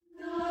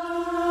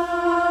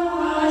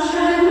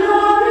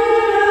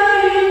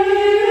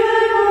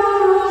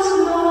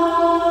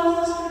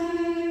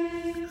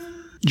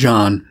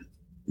John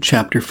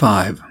chapter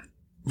 5,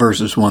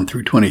 verses 1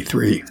 through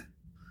 23,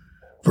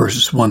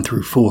 verses 1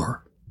 through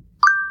 4.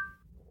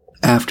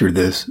 After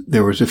this,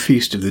 there was a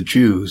feast of the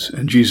Jews,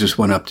 and Jesus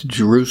went up to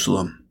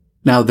Jerusalem.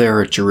 Now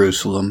there at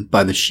Jerusalem,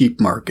 by the sheep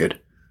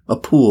market, a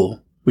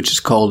pool, which is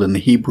called in the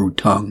Hebrew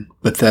tongue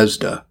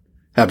Bethesda,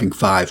 having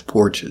 5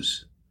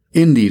 porches.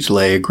 In these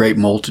lay a great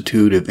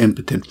multitude of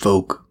impotent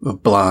folk,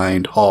 of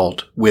blind,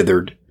 halt,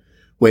 withered,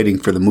 waiting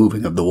for the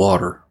moving of the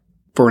water.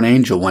 For an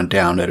angel went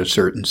down at a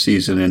certain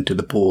season into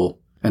the pool,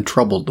 and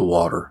troubled the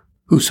water.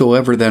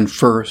 Whosoever then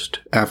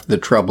first, after the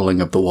troubling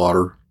of the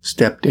water,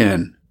 stepped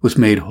in, was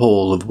made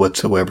whole of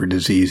whatsoever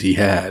disease he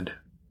had.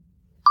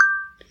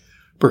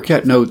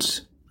 Burkett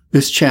notes,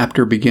 this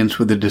chapter begins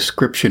with a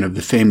description of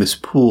the famous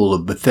pool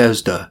of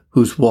Bethesda,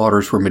 whose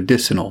waters were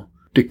medicinal,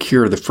 to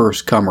cure the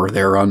first comer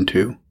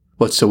thereunto,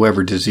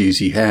 whatsoever disease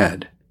he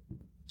had.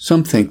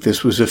 Some think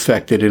this was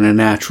effected in a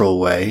natural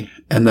way,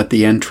 and that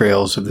the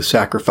entrails of the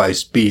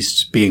sacrificed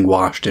beasts being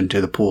washed into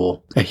the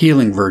pool, a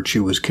healing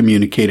virtue was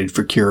communicated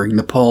for curing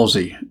the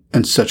palsy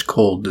and such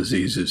cold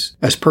diseases,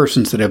 as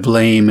persons that have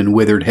lame and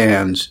withered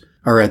hands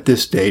are at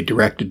this day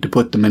directed to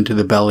put them into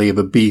the belly of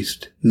a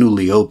beast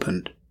newly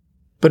opened.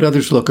 But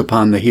others look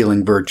upon the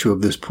healing virtue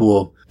of this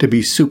pool to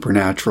be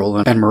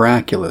supernatural and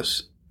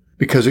miraculous,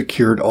 because it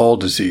cured all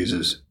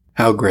diseases,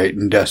 how great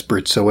and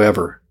desperate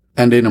soever,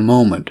 and in a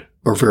moment,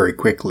 or very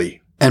quickly,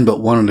 and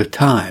but one at a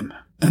time,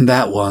 and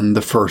that one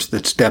the first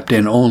that stepped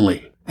in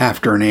only,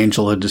 after an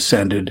angel had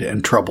descended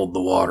and troubled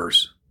the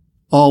waters.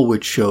 All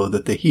which show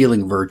that the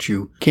healing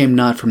virtue came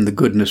not from the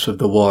goodness of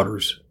the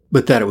waters,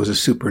 but that it was a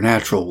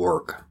supernatural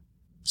work.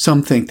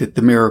 Some think that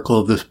the miracle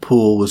of this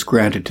pool was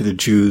granted to the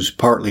Jews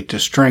partly to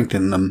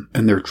strengthen them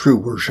in their true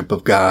worship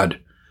of God,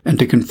 and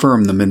to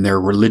confirm them in their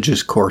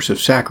religious course of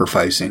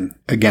sacrificing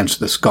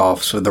against the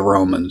scoffs of the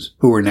Romans,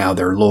 who were now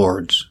their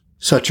lords,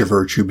 such a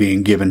virtue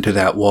being given to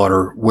that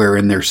water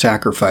wherein their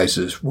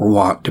sacrifices were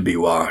wont to be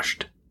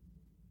washed.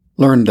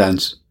 Learn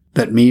thence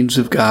that means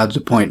of God's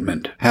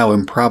appointment, how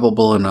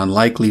improbable and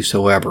unlikely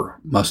soever,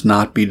 must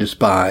not be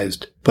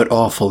despised, but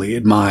awfully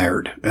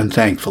admired and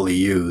thankfully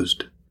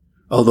used,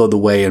 although the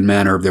way and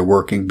manner of their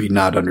working be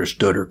not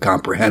understood or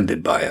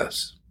comprehended by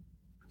us.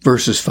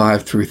 Verses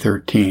 5 through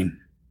 13.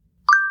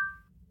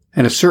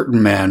 And a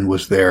certain man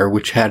was there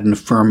which had an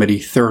infirmity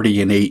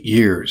 38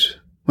 years.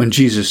 When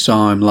Jesus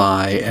saw him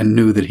lie, and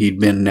knew that he'd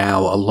been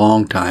now a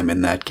long time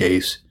in that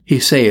case, he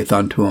saith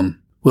unto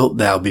him, Wilt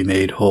thou be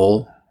made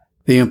whole?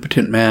 The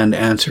impotent man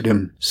answered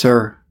him,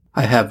 Sir,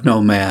 I have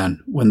no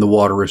man, when the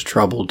water is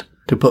troubled,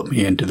 to put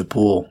me into the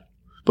pool.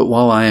 But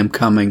while I am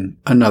coming,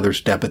 another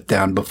steppeth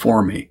down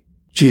before me.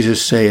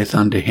 Jesus saith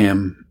unto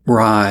him,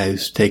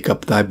 Rise, take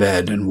up thy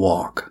bed, and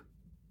walk.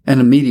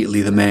 And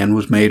immediately the man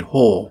was made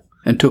whole,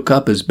 and took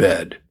up his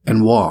bed,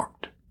 and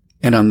walked.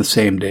 And on the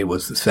same day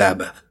was the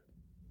Sabbath.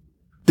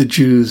 The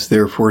Jews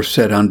therefore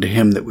said unto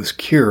him that was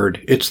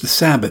cured, It's the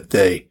Sabbath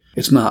day,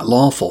 it's not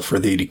lawful for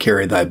thee to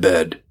carry thy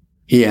bed.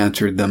 He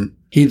answered them,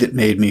 He that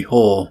made me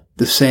whole,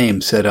 the same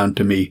said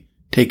unto me,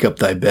 Take up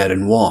thy bed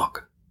and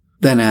walk.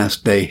 Then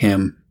asked they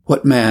him,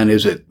 What man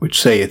is it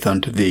which saith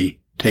unto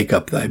thee, Take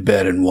up thy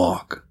bed and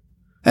walk?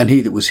 And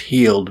he that was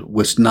healed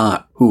wist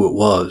not who it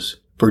was,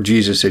 for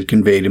Jesus had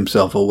conveyed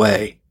himself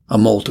away, a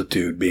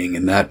multitude being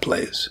in that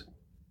place.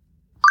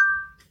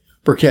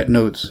 Burkett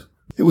notes,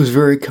 It was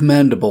very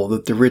commendable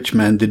that the rich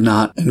men did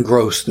not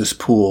engross this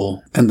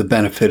pool and the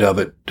benefit of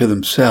it to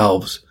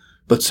themselves,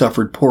 but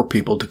suffered poor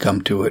people to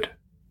come to it.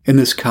 In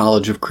this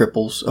college of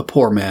cripples, a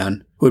poor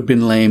man, who had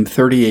been lame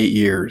 38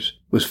 years,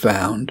 was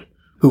found,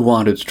 who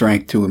wanted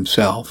strength to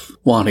himself,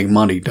 wanting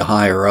money to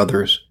hire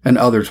others, and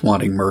others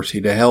wanting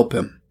mercy to help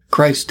him.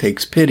 Christ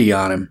takes pity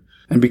on him,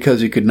 and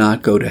because he could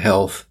not go to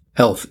health,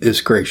 health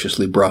is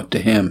graciously brought to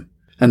him,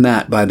 and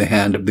that by the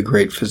hand of the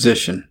great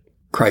physician,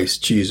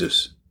 Christ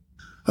Jesus.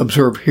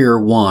 Observe here,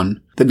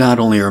 1, that not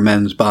only are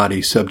men's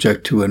bodies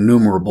subject to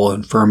innumerable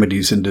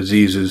infirmities and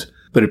diseases,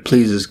 but it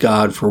pleases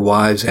God for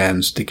wise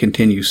hands to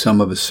continue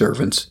some of his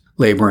servants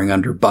laboring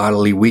under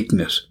bodily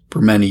weakness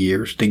for many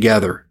years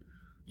together,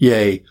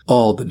 yea,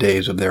 all the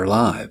days of their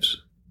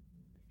lives.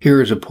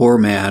 Here is a poor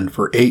man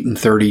for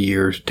 38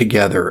 years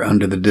together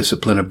under the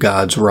discipline of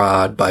God's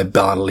rod by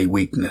bodily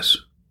weakness.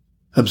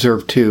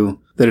 Observe, too,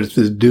 that it is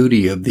the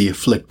duty of the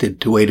afflicted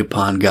to wait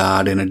upon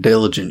God in a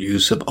diligent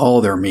use of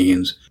all their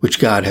means which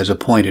God has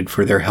appointed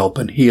for their help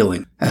and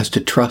healing. As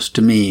to trust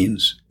to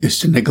means is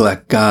to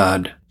neglect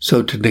God,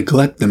 so to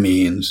neglect the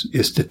means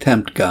is to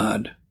tempt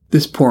God.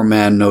 This poor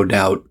man, no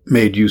doubt,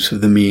 made use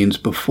of the means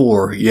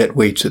before, yet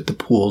waits at the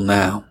pool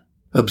now.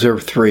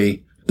 Observe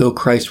 3, though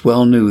Christ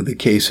well knew the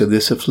case of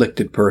this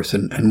afflicted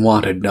person and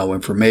wanted no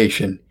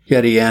information,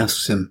 yet he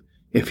asks him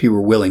if he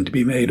were willing to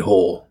be made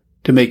whole,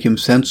 to make him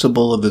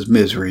sensible of his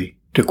misery,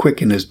 to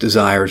quicken his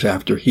desires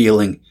after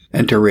healing,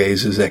 and to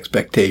raise his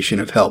expectation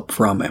of help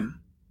from him.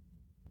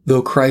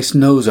 Though Christ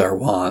knows our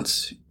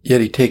wants,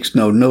 yet he takes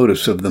no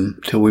notice of them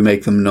till we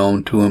make them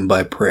known to him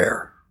by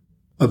prayer.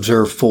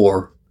 Observe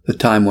 4, the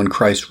time when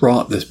Christ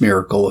wrought this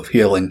miracle of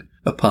healing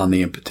upon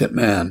the impotent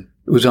man.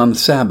 It was on the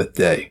Sabbath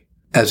day.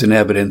 As an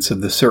evidence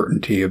of the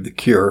certainty of the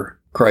cure,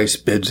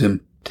 Christ bids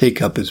him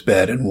take up his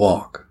bed and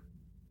walk.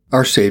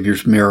 Our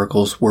Savior's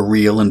miracles were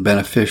real and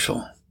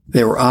beneficial.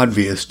 They were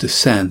obvious to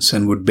sense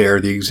and would bear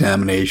the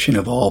examination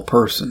of all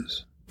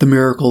persons. The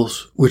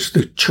miracles which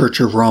the Church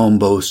of Rome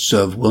boasts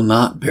of will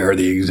not bear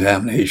the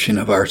examination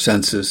of our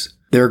senses.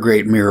 Their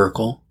great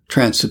miracle,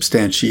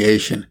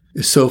 transubstantiation,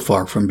 is so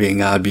far from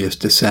being obvious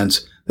to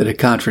sense that it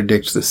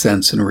contradicts the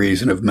sense and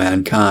reason of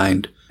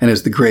mankind, and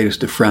is the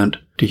greatest affront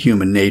to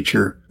human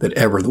nature that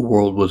ever the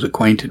world was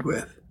acquainted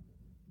with.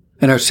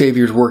 And our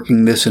Savior's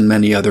working this and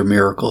many other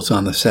miracles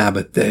on the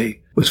Sabbath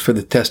day was for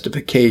the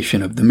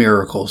testification of the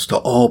miracles to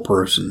all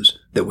persons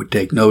that would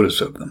take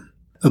notice of them.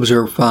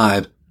 Observe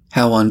 5.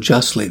 How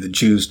unjustly the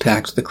Jews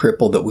taxed the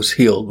cripple that was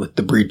healed with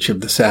the breach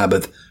of the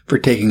Sabbath for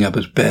taking up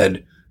his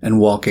bed and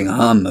walking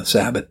on the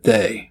Sabbath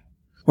day,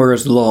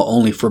 whereas the law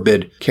only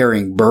forbid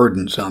carrying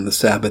burdens on the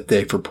Sabbath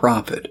day for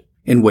profit,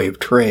 in way of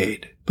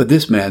trade. But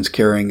this man's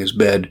carrying his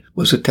bed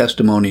was a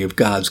testimony of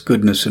God's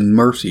goodness and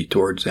mercy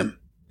towards him,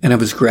 and of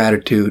his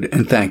gratitude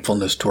and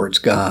thankfulness towards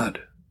God.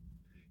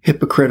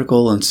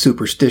 Hypocritical and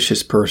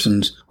superstitious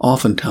persons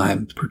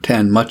oftentimes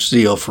pretend much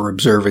zeal for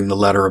observing the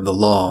letter of the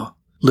law,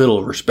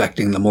 little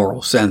respecting the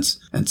moral sense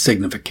and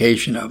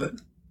signification of it.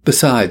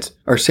 Besides,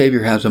 our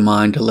Savior has a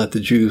mind to let the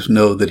Jews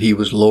know that he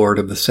was Lord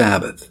of the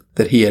Sabbath,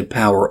 that he had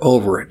power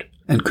over it,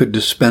 and could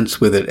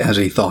dispense with it as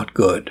he thought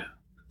good.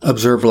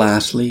 Observe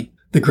lastly,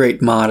 the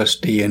great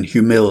modesty and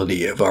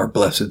humility of our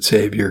blessed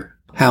Savior.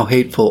 How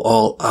hateful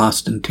all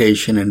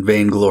ostentation and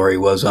vainglory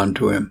was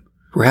unto him.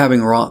 For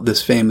having wrought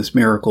this famous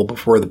miracle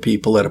before the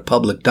people at a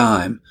public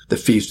time, the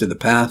feast of the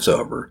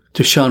Passover,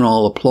 to shun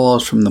all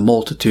applause from the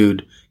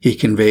multitude, he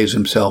conveys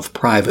himself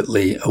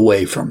privately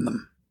away from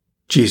them.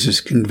 Jesus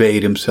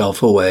conveyed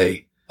himself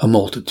away, a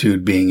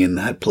multitude being in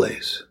that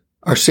place.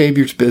 Our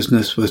Savior's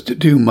business was to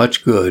do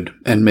much good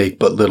and make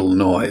but little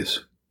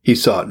noise. He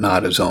sought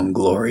not his own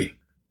glory.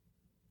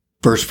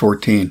 Verse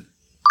 14.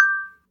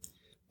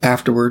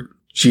 Afterward,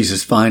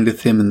 Jesus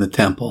findeth him in the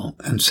temple,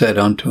 and said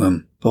unto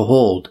him,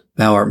 Behold,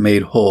 thou art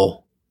made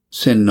whole.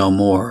 Sin no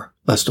more,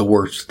 lest a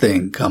worse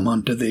thing come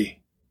unto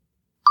thee.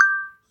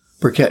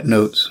 Burkitt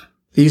notes,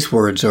 these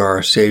words are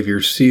our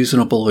Savior's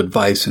seasonable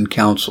advice and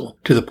counsel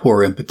to the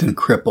poor impotent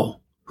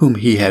cripple, whom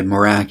he had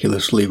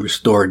miraculously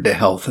restored to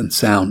health and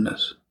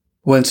soundness.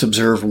 Whence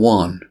observe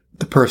 1,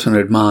 the person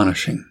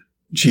admonishing,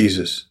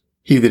 Jesus.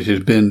 He that has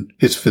been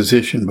his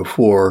physician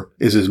before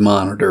is his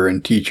monitor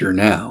and teacher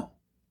now.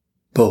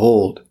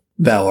 Behold,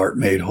 thou art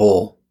made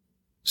whole.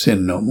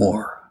 Sin no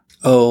more.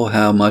 Oh,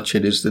 how much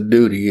it is the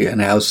duty,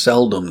 and how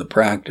seldom the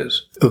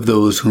practice, of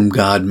those whom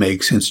God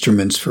makes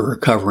instruments for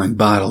recovering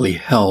bodily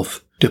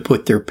health, to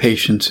put their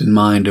patience in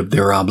mind of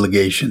their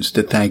obligations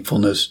to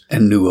thankfulness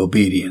and new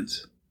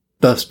obedience.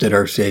 Thus did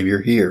our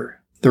Savior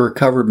here. The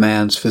recovered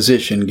man's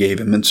physician gave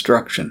him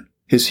instruction.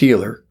 His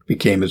healer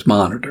became his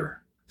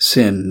monitor.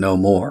 Sin no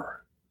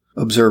more.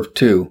 Observe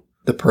 2,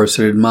 the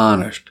person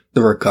admonished,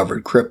 the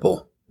recovered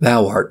cripple.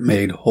 Thou art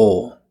made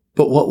whole.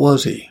 But what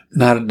was he?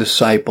 Not a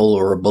disciple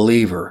or a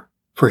believer,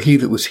 for he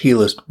that was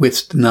healest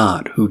wist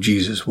not who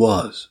Jesus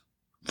was.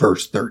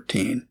 Verse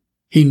 13.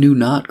 He knew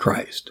not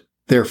Christ,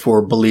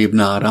 therefore believed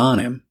not on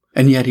him,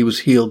 and yet he was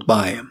healed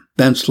by him.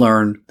 Thence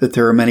learn that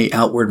there are many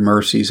outward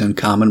mercies and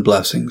common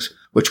blessings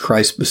which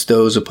Christ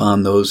bestows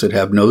upon those that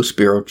have no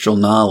spiritual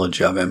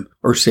knowledge of him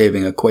or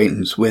saving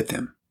acquaintance with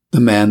him. The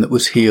man that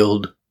was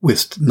healed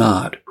wist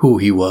not who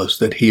he was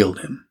that healed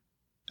him.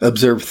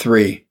 Observe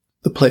 3.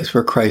 The place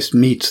where Christ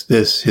meets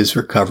this his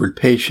recovered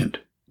patient,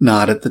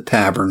 not at the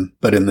tavern,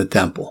 but in the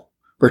temple,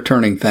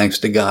 returning thanks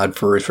to God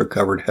for his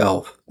recovered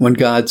health. When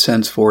God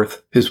sends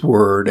forth his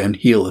word and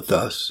healeth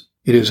us,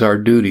 it is our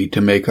duty to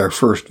make our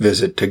first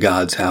visit to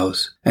God's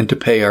house, and to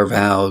pay our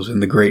vows in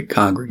the great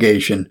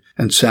congregation,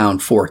 and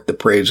sound forth the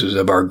praises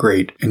of our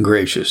great and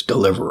gracious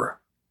deliverer.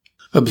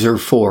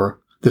 Observe 4.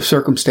 The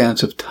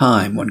circumstance of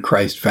time when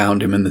Christ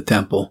found him in the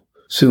temple,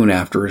 soon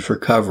after his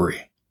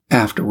recovery.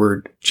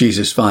 Afterward,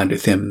 Jesus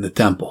findeth him in the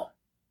temple.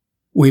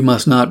 We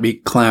must not be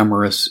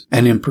clamorous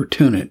and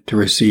importunate to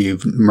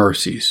receive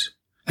mercies,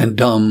 and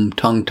dumb,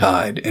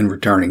 tongue-tied in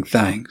returning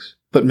thanks,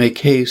 but make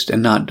haste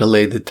and not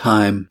delay the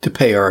time to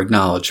pay our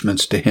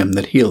acknowledgments to him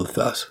that healeth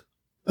us.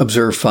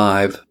 Observe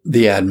 5,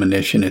 the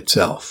admonition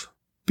itself.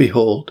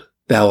 Behold,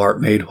 thou art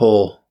made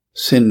whole.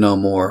 Sin no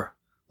more,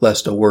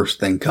 lest a worse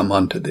thing come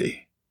unto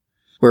thee.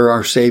 Where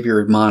our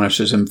Savior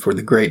admonishes him for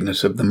the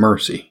greatness of the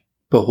mercy.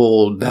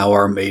 Behold, thou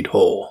art made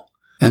whole,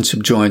 and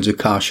subjoins a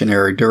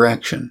cautionary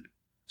direction.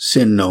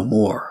 Sin no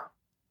more.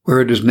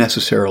 Where it is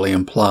necessarily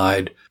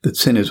implied that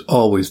sin is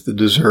always the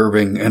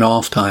deserving and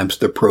ofttimes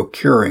the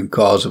procuring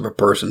cause of a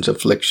person's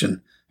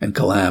affliction and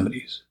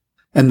calamities,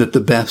 and that the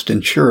best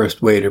and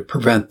surest way to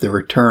prevent the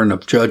return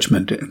of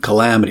judgment and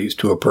calamities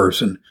to a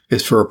person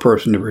is for a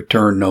person to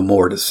return no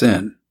more to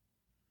sin.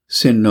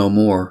 Sin no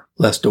more,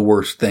 lest a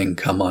worse thing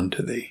come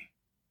unto thee.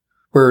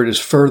 Where it is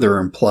further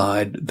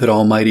implied that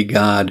Almighty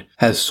God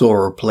has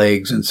sorer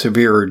plagues and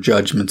severer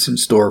judgments in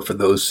store for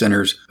those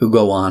sinners who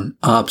go on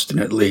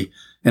obstinately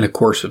in a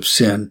course of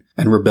sin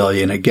and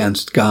rebellion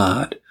against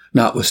God,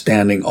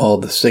 notwithstanding all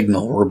the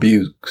signal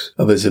rebukes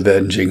of his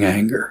avenging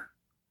anger.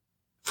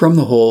 From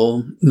the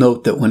whole,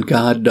 note that when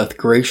God doth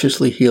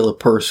graciously heal a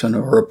person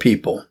or a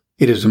people,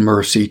 it is a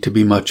mercy to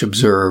be much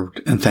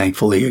observed and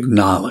thankfully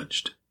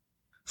acknowledged.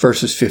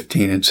 Verses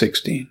 15 and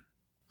 16.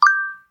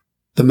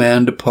 The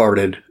man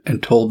departed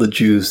and told the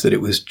Jews that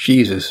it was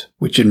Jesus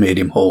which had made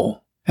him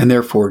whole, and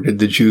therefore did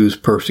the Jews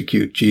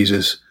persecute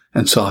Jesus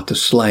and sought to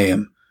slay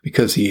him,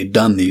 because he had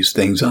done these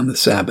things on the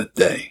Sabbath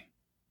day.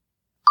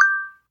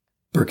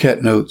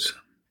 Burkett notes,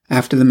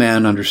 after the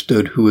man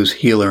understood who his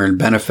healer and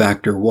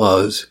benefactor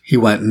was, he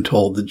went and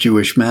told the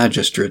Jewish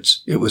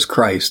magistrates it was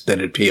Christ that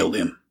had healed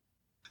him.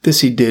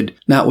 This he did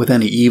not with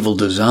any evil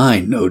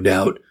design, no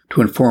doubt,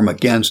 to inform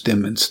against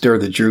him and stir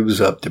the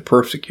Jews up to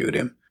persecute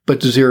him, but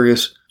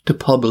desirous to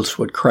publish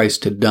what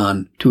Christ had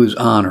done to his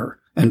honor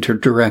and to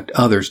direct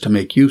others to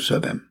make use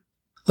of him.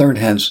 Learn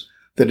hence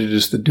that it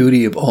is the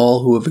duty of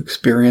all who have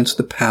experienced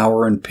the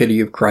power and pity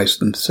of Christ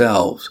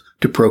themselves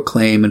to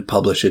proclaim and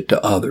publish it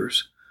to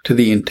others, to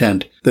the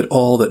intent that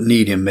all that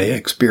need him may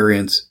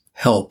experience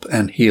help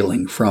and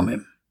healing from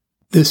him.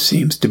 This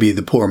seems to be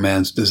the poor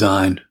man's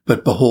design,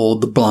 but behold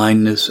the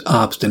blindness,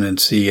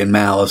 obstinacy, and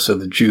malice of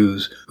the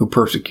Jews who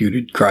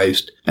persecuted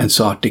Christ and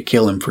sought to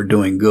kill him for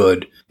doing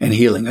good and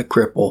healing a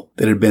cripple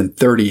that had been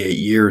 38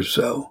 years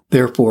so.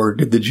 Therefore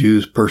did the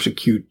Jews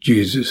persecute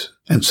Jesus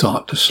and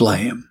sought to slay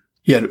him.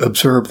 Yet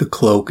observe the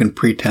cloak and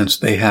pretense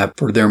they have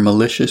for their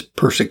malicious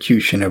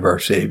persecution of our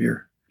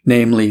Savior,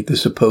 namely the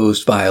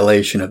supposed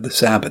violation of the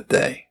Sabbath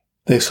day.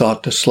 They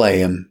sought to slay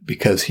him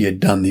because he had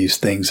done these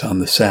things on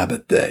the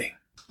Sabbath day.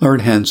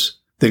 Learn hence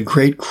that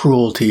great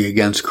cruelty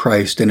against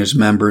Christ and his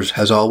members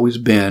has always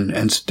been,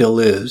 and still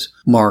is,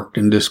 marked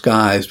and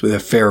disguised with a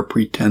fair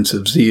pretense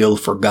of zeal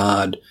for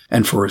God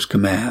and for his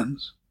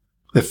commands.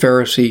 The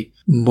Pharisee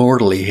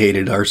mortally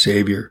hated our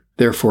Savior,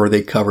 therefore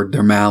they covered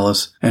their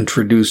malice and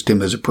traduced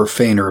him as a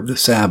profaner of the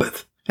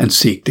Sabbath, and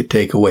seek to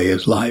take away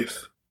his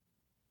life.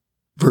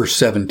 Verse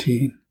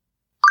 17.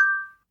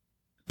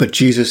 But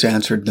Jesus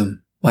answered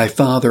them, My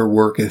Father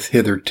worketh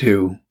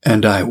hitherto,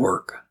 and I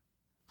work.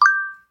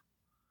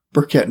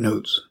 Burkett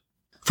notes,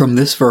 from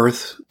this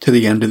verse to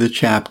the end of the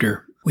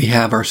chapter, we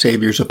have our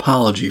Savior's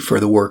apology for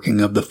the working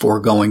of the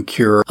foregoing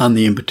cure on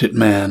the impotent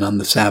man on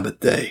the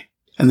Sabbath day.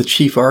 And the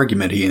chief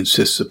argument he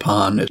insists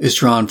upon is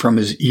drawn from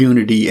his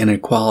unity and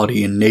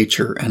equality in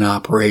nature and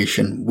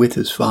operation with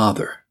his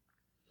Father.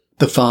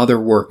 The Father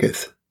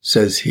worketh,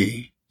 says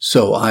he,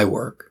 so I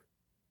work.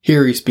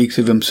 Here he speaks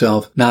of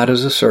himself not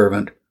as a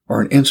servant or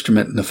an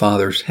instrument in the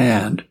Father's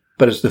hand,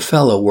 but as the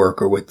fellow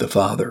worker with the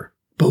Father,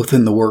 both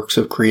in the works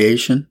of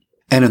creation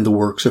and in the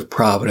works of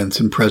providence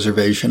and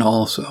preservation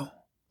also.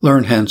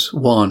 Learn hence,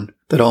 1,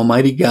 that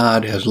Almighty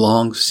God has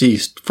long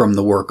ceased from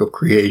the work of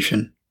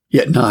creation,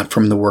 yet not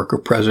from the work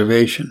of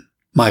preservation.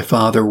 My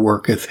Father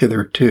worketh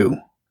hitherto,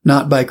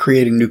 not by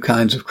creating new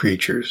kinds of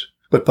creatures,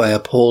 but by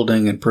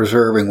upholding and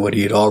preserving what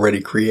he had already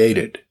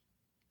created.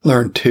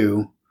 Learn,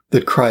 2,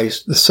 that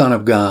Christ, the Son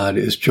of God,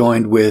 is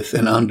joined with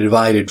and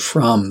undivided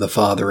from the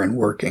Father in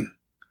working.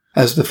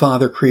 As the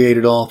Father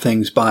created all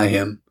things by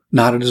him,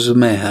 not as a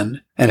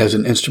man, and as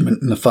an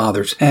instrument in the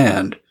Father's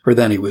hand, for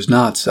then he was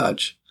not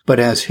such, but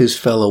as his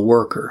fellow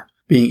worker,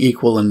 being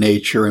equal in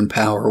nature and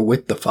power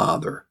with the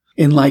Father.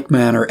 In like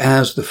manner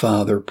as the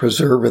Father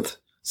preserveth,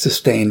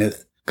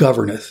 sustaineth,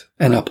 governeth,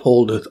 and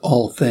upholdeth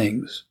all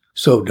things,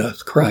 so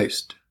doth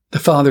Christ, the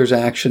Father's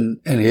action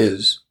and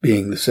his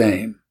being the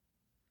same.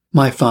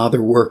 My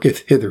Father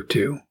worketh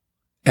hitherto,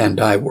 and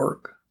I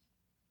work.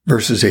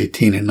 Verses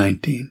 18 and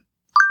 19.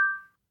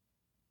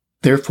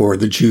 Therefore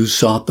the Jews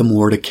sought the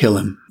more to kill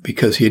him,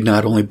 because he had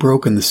not only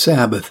broken the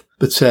Sabbath,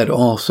 but said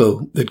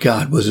also that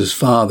God was his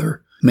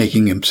Father,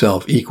 making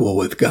himself equal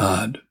with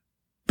God.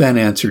 Then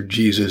answered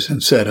Jesus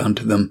and said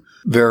unto them,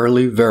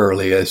 Verily,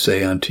 verily, I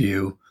say unto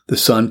you, the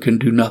Son can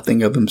do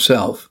nothing of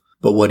himself,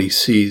 but what he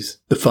sees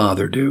the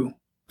Father do.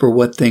 For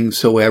what things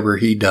soever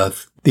he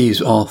doth,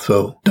 these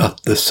also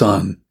doth the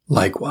Son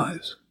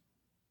likewise.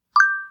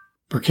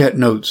 Burkett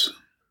notes,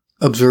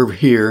 observe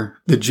here,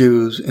 the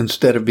Jews,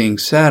 instead of being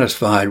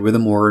satisfied, were the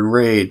more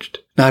enraged,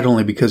 not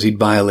only because he'd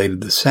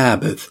violated the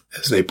Sabbath,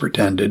 as they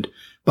pretended,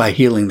 by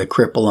healing the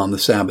cripple on the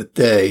Sabbath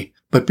day,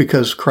 but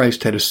because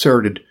Christ had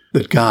asserted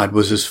that God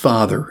was his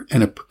Father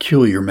in a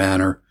peculiar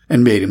manner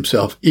and made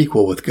himself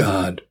equal with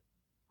God.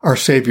 Our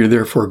Savior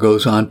therefore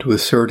goes on to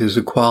assert his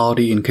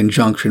equality in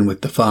conjunction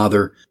with the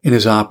Father in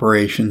his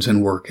operations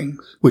and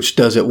workings, which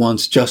does at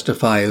once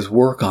justify his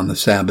work on the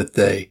Sabbath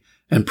day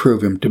and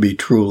prove him to be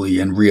truly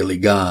and really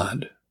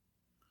God.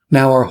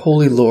 Now our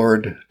Holy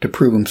Lord, to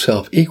prove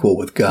himself equal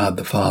with God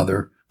the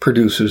Father,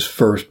 produces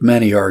first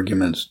many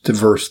arguments to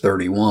verse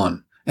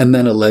 31, and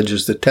then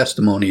alleges the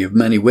testimony of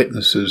many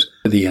witnesses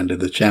to the end of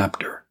the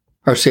chapter.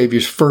 Our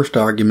Savior's first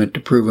argument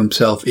to prove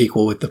himself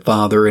equal with the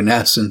Father in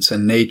essence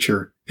and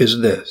nature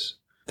is this,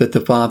 that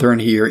the Father and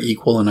he are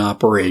equal in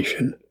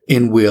operation,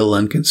 in will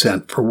and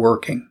consent for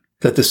working,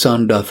 that the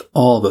Son doth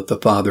all that the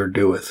Father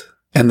doeth,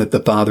 and that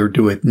the Father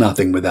doeth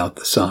nothing without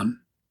the Son.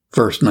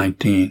 Verse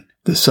 19.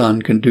 The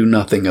Son can do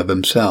nothing of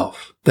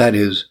himself. That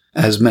is,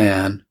 as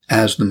man,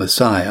 as the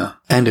Messiah,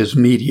 and as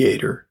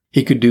mediator,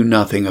 he could do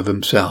nothing of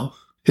himself.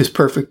 His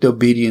perfect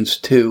obedience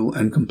to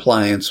and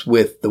compliance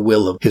with the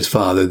will of his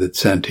Father that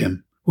sent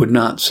him would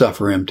not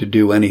suffer him to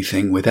do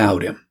anything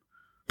without him.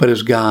 But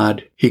as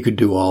God, he could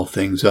do all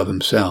things of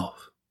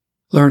himself.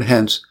 Learn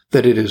hence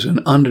that it is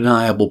an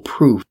undeniable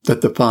proof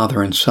that the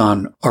Father and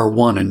Son are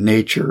one in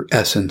nature,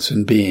 essence,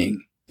 and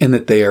being, in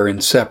that they are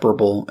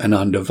inseparable and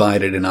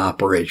undivided in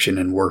operation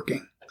and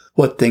working.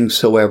 What things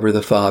soever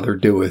the Father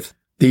doeth,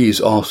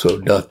 these also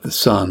doth the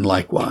Son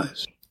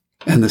likewise.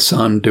 And the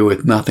Son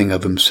doeth nothing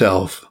of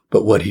himself,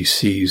 but what he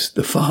sees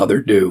the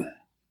Father do.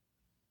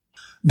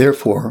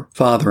 Therefore,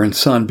 Father and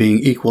Son, being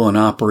equal in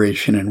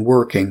operation and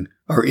working,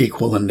 are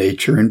equal in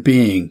nature and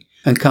being,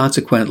 and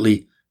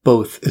consequently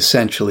both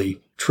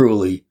essentially,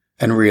 truly,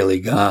 and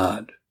really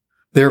God.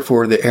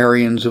 Therefore the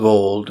Arians of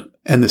old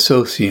and the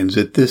Socinians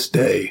at this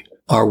day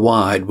are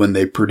wide when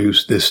they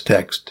produce this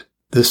text.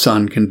 The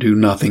Son can do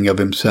nothing of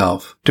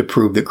himself, to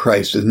prove that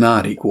Christ is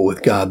not equal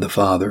with God the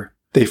Father.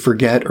 They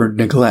forget or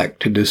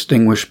neglect to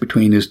distinguish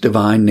between his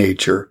divine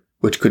nature,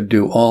 which could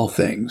do all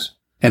things,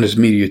 and his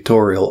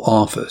mediatorial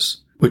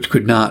office, which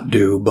could not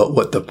do but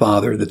what the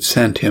Father that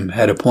sent him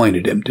had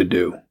appointed him to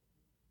do.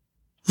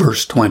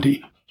 Verse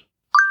 20.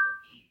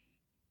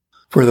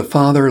 For the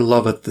Father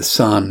loveth the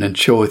Son, and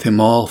showeth him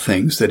all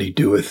things that he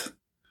doeth,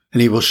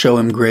 and he will show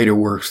him greater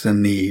works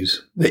than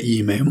these, that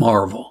ye may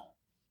marvel.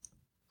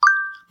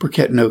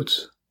 Burkitt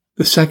notes,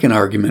 the second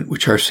argument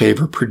which our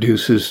Savior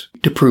produces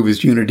to prove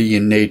his unity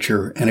in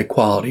nature and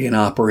equality in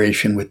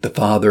operation with the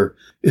Father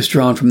is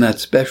drawn from that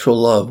special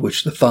love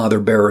which the Father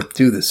beareth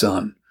to the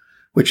Son,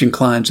 which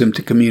inclines him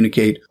to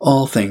communicate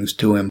all things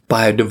to him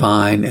by a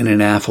divine and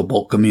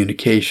ineffable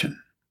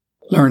communication.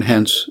 Learn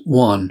hence,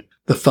 1.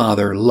 The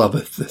Father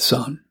loveth the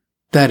Son.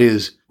 That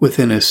is, with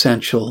an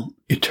essential,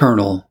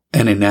 eternal,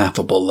 and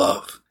ineffable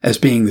love, as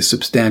being the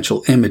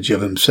substantial image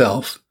of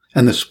himself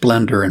and the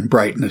splendor and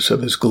brightness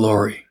of his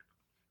glory.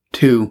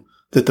 2.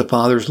 That the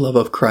Father's love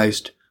of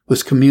Christ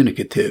was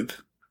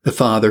communicative. The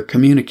Father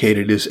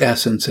communicated his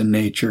essence and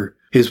nature,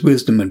 his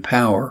wisdom and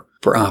power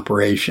for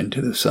operation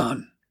to the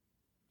Son.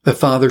 The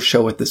Father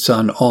showeth the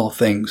Son all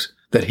things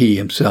that he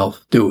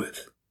himself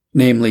doeth,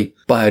 namely,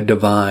 by a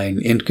divine,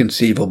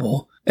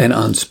 inconceivable, and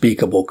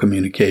unspeakable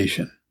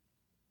communication.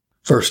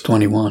 Verse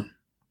 21.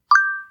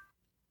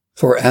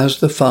 For as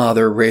the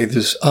Father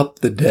raiseth up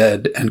the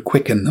dead and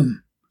quickeneth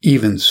them,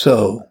 even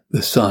so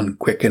the Son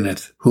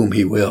quickeneth whom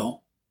he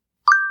will.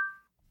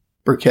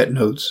 Burkitt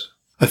notes,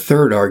 a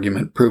third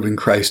argument proving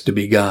Christ to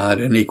be God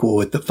and equal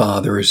with the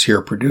Father is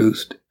here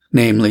produced,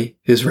 namely,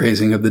 his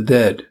raising of the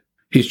dead.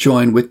 He's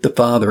joined with the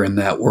Father in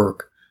that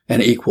work,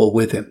 and equal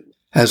with him.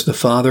 As the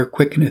Father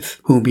quickeneth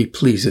whom he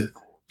pleaseth,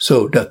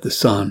 so doth the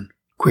Son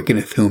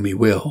quickeneth whom he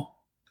will.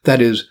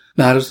 That is,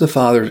 not as the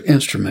Father's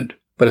instrument,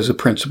 but as a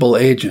principal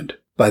agent,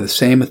 by the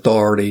same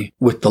authority,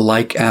 with the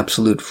like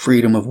absolute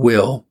freedom of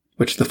will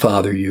which the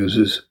Father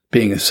uses,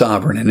 being a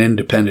sovereign and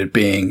independent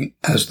being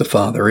as the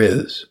Father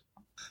is.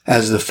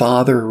 As the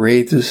Father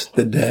raiseth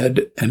the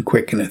dead and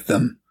quickeneth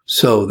them,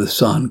 so the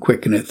Son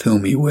quickeneth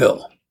whom he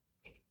will.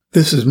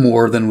 This is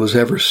more than was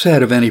ever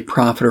said of any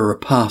prophet or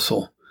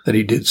apostle, that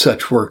he did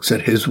such works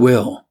at his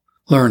will.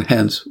 Learn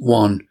hence,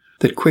 1.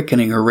 That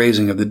quickening or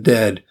raising of the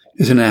dead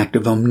is an act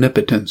of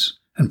omnipotence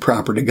and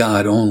proper to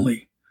God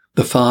only.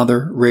 The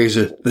Father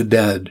raiseth the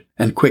dead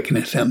and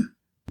quickeneth them.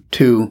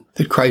 2.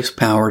 That Christ's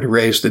power to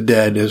raise the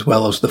dead as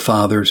well as the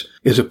Father's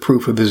is a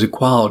proof of his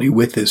equality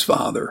with his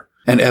Father,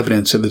 and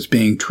evidence of his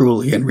being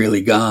truly and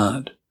really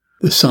God.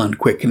 The Son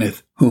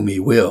quickeneth whom he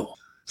will.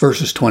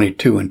 Verses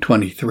 22 and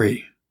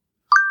 23.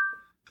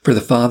 For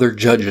the Father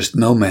judgeth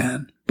no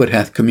man, but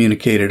hath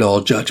communicated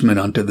all judgment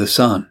unto the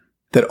Son,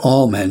 that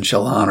all men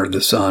shall honor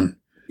the Son,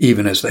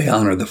 even as they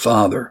honor the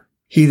Father.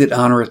 He that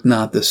honoreth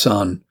not the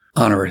Son,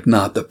 honoreth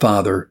not the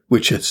Father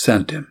which hath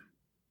sent him.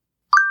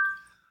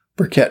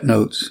 Burkitt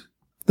notes,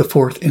 the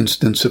fourth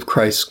instance of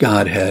Christ's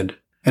Godhead,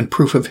 and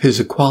proof of his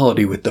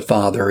equality with the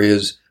Father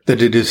is,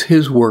 that it is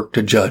his work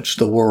to judge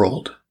the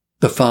world.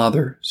 The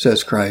Father,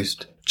 says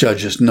Christ,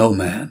 judges no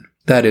man,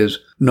 that is,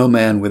 no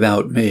man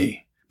without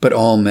me, but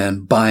all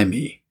men by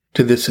me,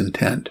 to this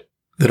intent,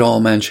 that all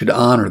men should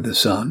honor the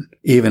Son,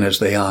 even as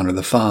they honor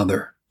the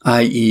Father,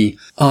 i.e.,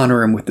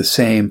 honor him with the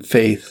same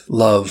faith,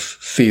 love,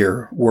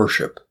 fear,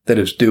 worship that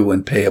is due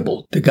and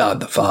payable to God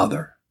the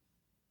Father.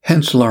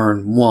 Hence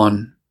learn,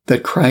 1,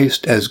 that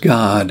Christ as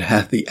God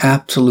hath the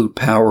absolute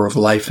power of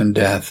life and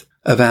death,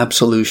 of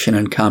absolution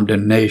and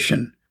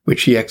condemnation,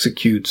 which he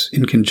executes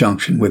in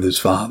conjunction with his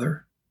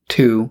Father.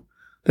 2,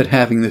 that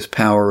having this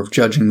power of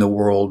judging the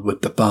world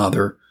with the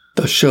Father,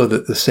 thus show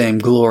that the same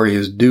glory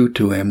is due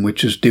to him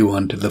which is due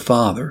unto the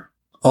Father.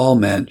 All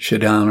men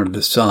should honor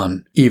the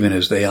Son, even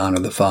as they honor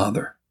the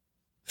Father.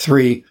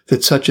 3,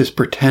 that such as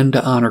pretend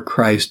to honor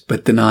Christ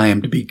but deny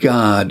him to be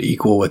God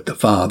equal with the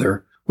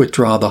Father,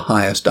 withdraw the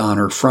highest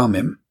honor from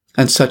him,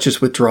 And such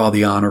as withdraw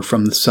the honor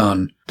from the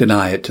Son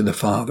deny it to the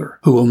Father,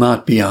 who will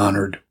not be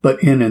honored,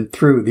 but in and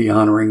through the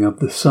honoring of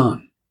the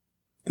Son.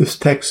 This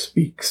text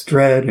speaks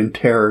dread and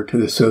terror to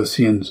the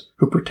Socinians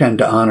who pretend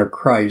to honor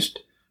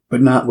Christ,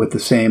 but not with the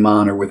same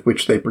honor with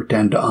which they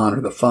pretend to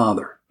honor the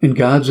Father. In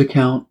God's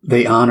account,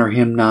 they honor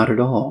him not at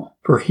all,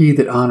 for he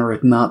that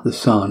honoreth not the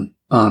Son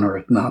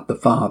honoreth not the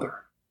Father.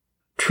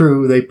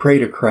 True, they pray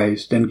to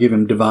Christ and give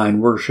him divine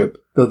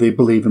worship, though they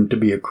believe him to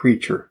be a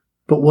creature.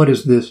 But what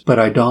is this but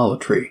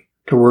idolatry?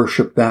 To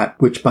worship that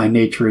which by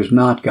nature is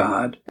not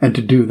God, and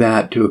to do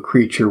that to a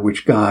creature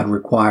which God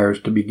requires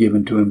to be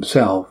given to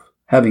himself,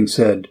 having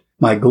said,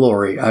 "My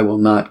glory I will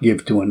not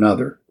give to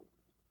another."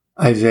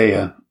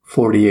 Isaiah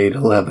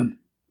 48:11.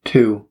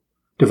 2.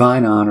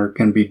 Divine honor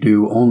can be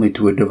due only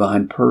to a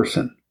divine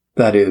person,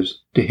 that is,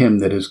 to him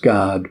that is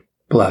God,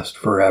 blessed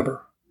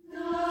forever.